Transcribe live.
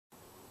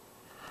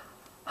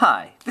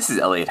Hi, this is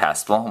Elliot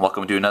Haspel, and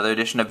welcome to another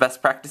edition of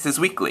Best Practices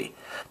Weekly.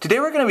 Today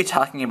we're going to be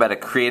talking about a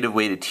creative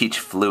way to teach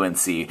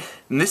fluency,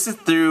 and this is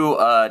through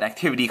an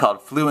activity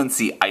called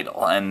Fluency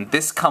Idol, and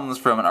this comes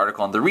from an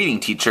article in The Reading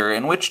Teacher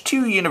in which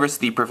two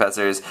university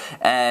professors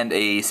and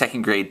a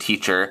second grade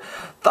teacher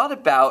thought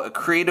about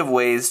creative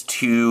ways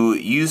to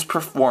use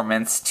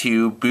performance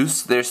to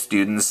boost their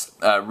students'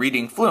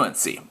 reading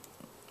fluency.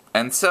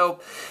 And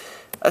so,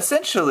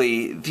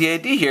 essentially, the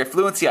idea here,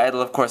 Fluency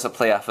Idol, of course, a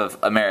play off of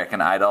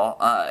American Idol.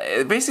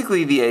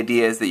 Basically, the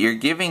idea is that you're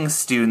giving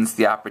students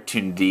the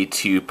opportunity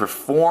to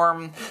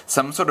perform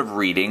some sort of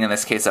reading, in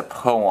this case a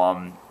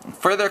poem,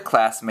 for their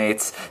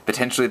classmates,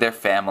 potentially their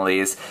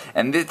families,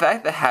 and the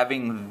fact that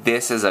having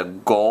this as a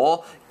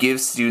goal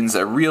gives students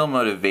a real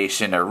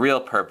motivation, a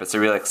real purpose, a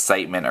real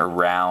excitement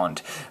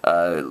around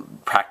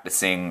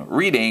practicing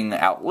reading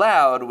out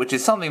loud, which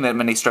is something that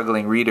many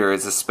struggling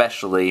readers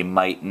especially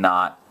might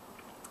not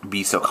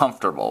be so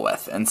comfortable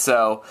with. And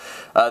so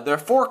there are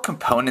four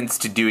components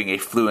to doing a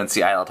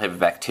Fluency Idol type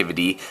of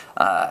activity,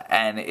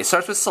 and it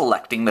starts with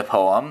selecting the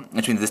poem,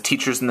 which means the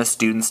teachers and the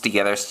students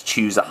together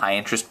choose a high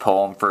interest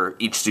poem for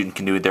each student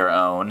can do their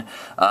own.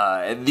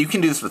 You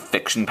can do this with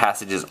fiction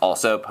passages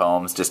also.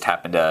 Poems just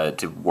happen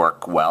to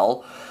work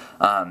well.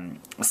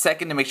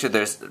 Second, to make sure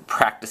there's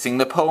practicing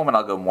the poem, and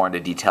I'll go more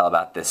into detail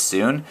about this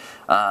soon.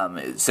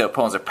 So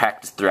poems are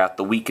practiced throughout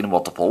the week in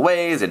multiple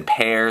ways, in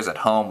pairs, at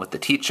home with the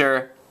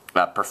teacher.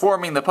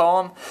 Performing the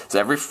poem. So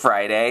every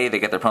Friday, they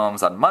get their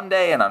poems on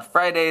Monday, and on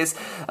Fridays,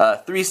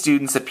 3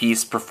 students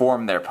apiece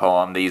perform their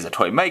poem. They use a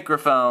toy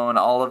microphone,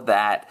 all of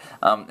that.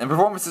 And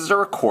performances are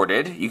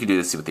recorded. You can do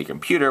this with your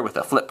computer, with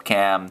a flip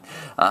cam,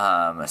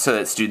 so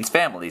that students'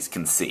 families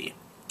can see.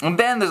 And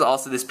then there's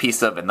also this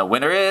piece of, and the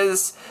winner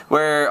is,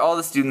 where all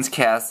the students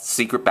cast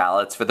secret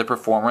ballots for the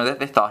performer that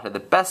they thought had the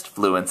best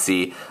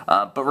fluency,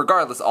 but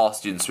regardless, all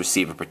students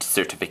receive a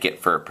certificate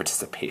for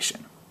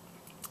participation.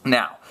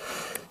 Now,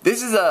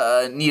 this is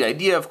a neat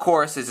idea, of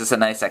course. This is a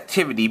nice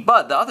activity,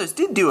 but the authors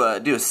did do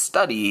a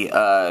study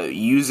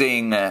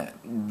using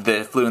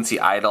the Fluency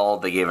Idol.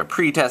 They gave a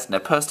pre-test and a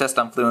post-test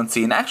on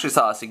fluency, and actually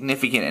saw a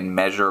significant and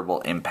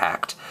measurable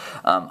impact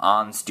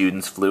on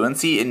students'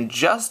 fluency in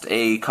just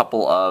a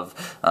couple of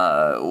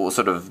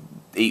sort of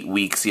 8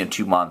 weeks,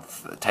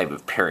 2-month type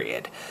of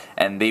period.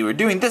 And they were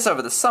doing this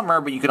over the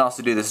summer, but you can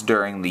also do this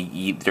during the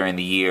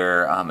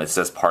year. It's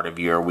just part of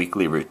your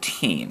weekly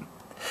routine.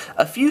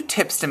 A few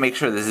tips to make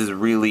sure this is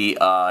really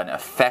an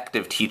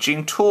effective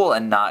teaching tool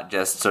and not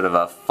just sort of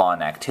a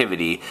fun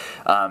activity.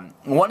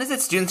 One is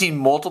that students need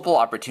multiple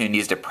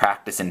opportunities to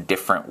practice in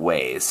different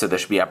ways. So there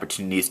should be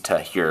opportunities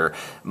to hear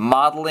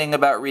modeling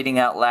about reading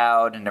out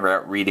loud and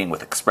about reading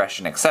with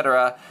expression,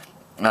 etc.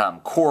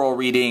 Choral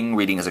reading,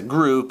 reading as a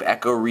group,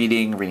 echo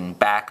reading, reading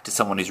back to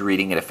someone who's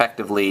reading it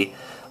effectively.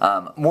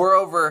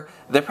 Moreover,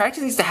 the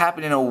practice needs to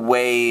happen in a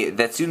way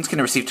that students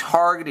can receive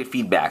targeted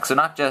feedback. So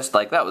not just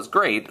like, that was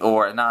great,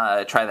 or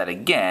not, try that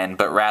again,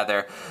 but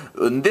rather,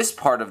 in this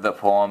part of the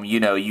poem,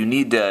 you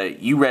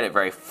read it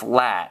very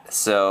flat,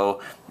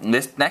 so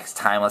this next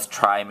time let's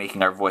try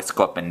making our voice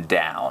go up and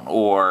down.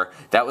 Or,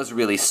 that was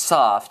really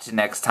soft,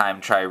 next time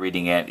try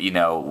reading it,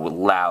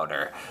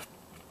 louder.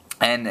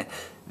 And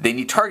they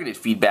need targeted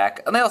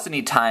feedback, and they also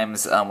need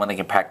times when they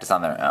can practice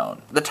on their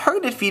own. The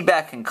targeted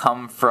feedback can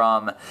come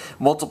from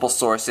multiple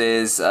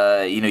sources.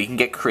 You can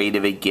get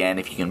creative again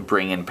if you can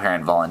bring in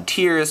parent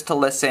volunteers to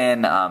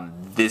listen.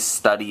 This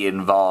study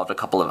involved a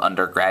couple of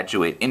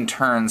undergraduate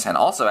interns and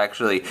also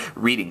actually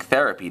reading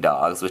therapy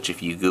dogs, which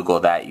if you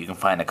Google that, you can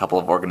find a couple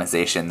of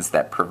organizations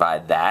that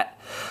provide that.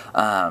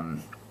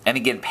 And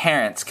again,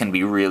 parents can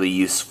be really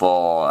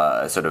useful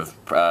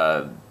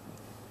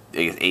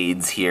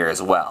aids here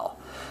as well.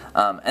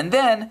 And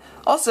then,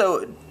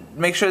 also,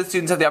 make sure the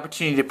students have the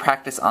opportunity to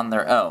practice on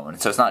their own.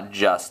 So it's not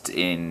just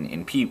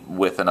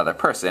with another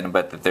person,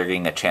 but that they're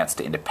getting a chance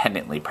to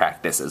independently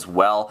practice as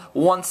well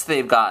once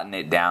they've gotten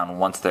it down,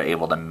 once they're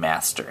able to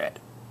master it.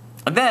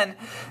 And then,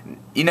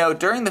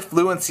 during the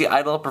Fluency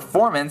Idol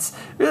performance,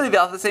 really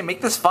the authors say, make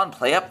this fun,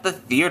 play up the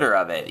theater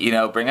of it,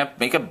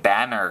 make a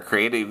banner,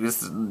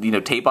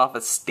 tape off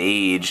a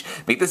stage,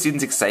 make the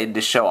students excited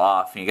to show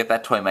off, you get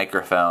that toy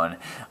microphone.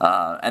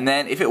 And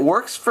then if it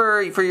works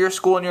for your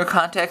school and your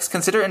context,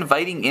 consider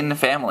inviting in the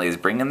families,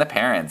 bring in the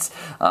parents,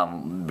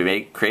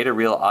 create a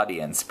real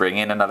audience, bring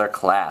in another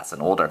class,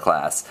 an older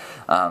class,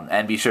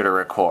 and be sure to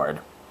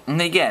record. And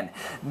again,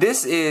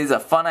 this is a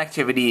fun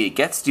activity. It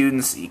gets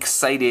students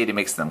excited, it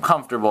makes them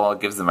comfortable,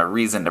 it gives them a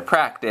reason to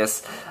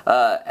practice,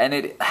 and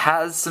it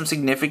has some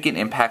significant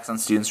impacts on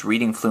students'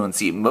 reading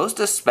fluency, most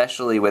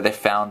especially where they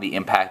found the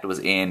impact was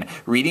in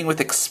reading with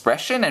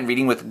expression and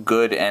reading with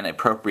good and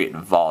appropriate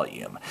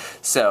volume.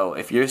 So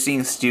if you're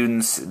seeing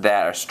students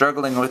that are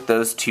struggling with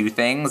those two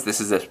things, this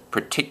is a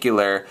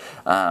particular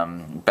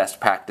best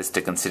practice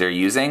to consider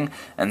using.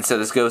 And so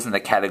this goes in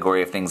the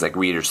category of things like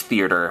readers'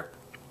 theater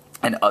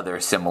and other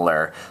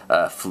similar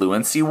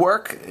fluency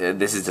work.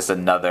 This is just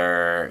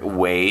another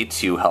way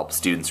to help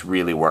students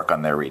really work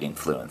on their reading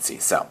fluency.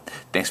 So,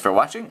 thanks for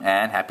watching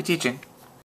and happy teaching!